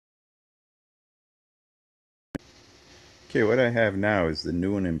Okay, what I have now is the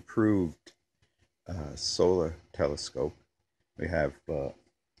new and improved solar telescope. We have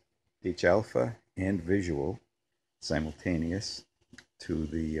H alpha and visual simultaneous to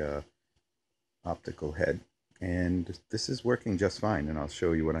the optical head, and this is working just fine, and I'll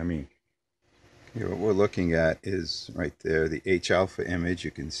show you what I mean. Okay, what we're looking at is right there, the H alpha image.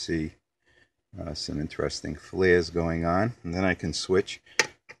 You can see some interesting flares going on, and then I can switch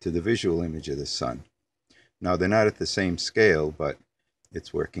to the visual image of the sun. Now, they're not at the same scale, but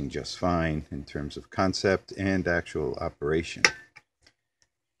it's working just fine in terms of concept and actual operation.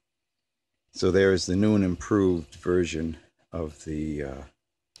 So there is the new and improved version of the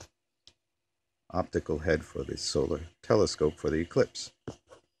optical head for the solar telescope for the eclipse.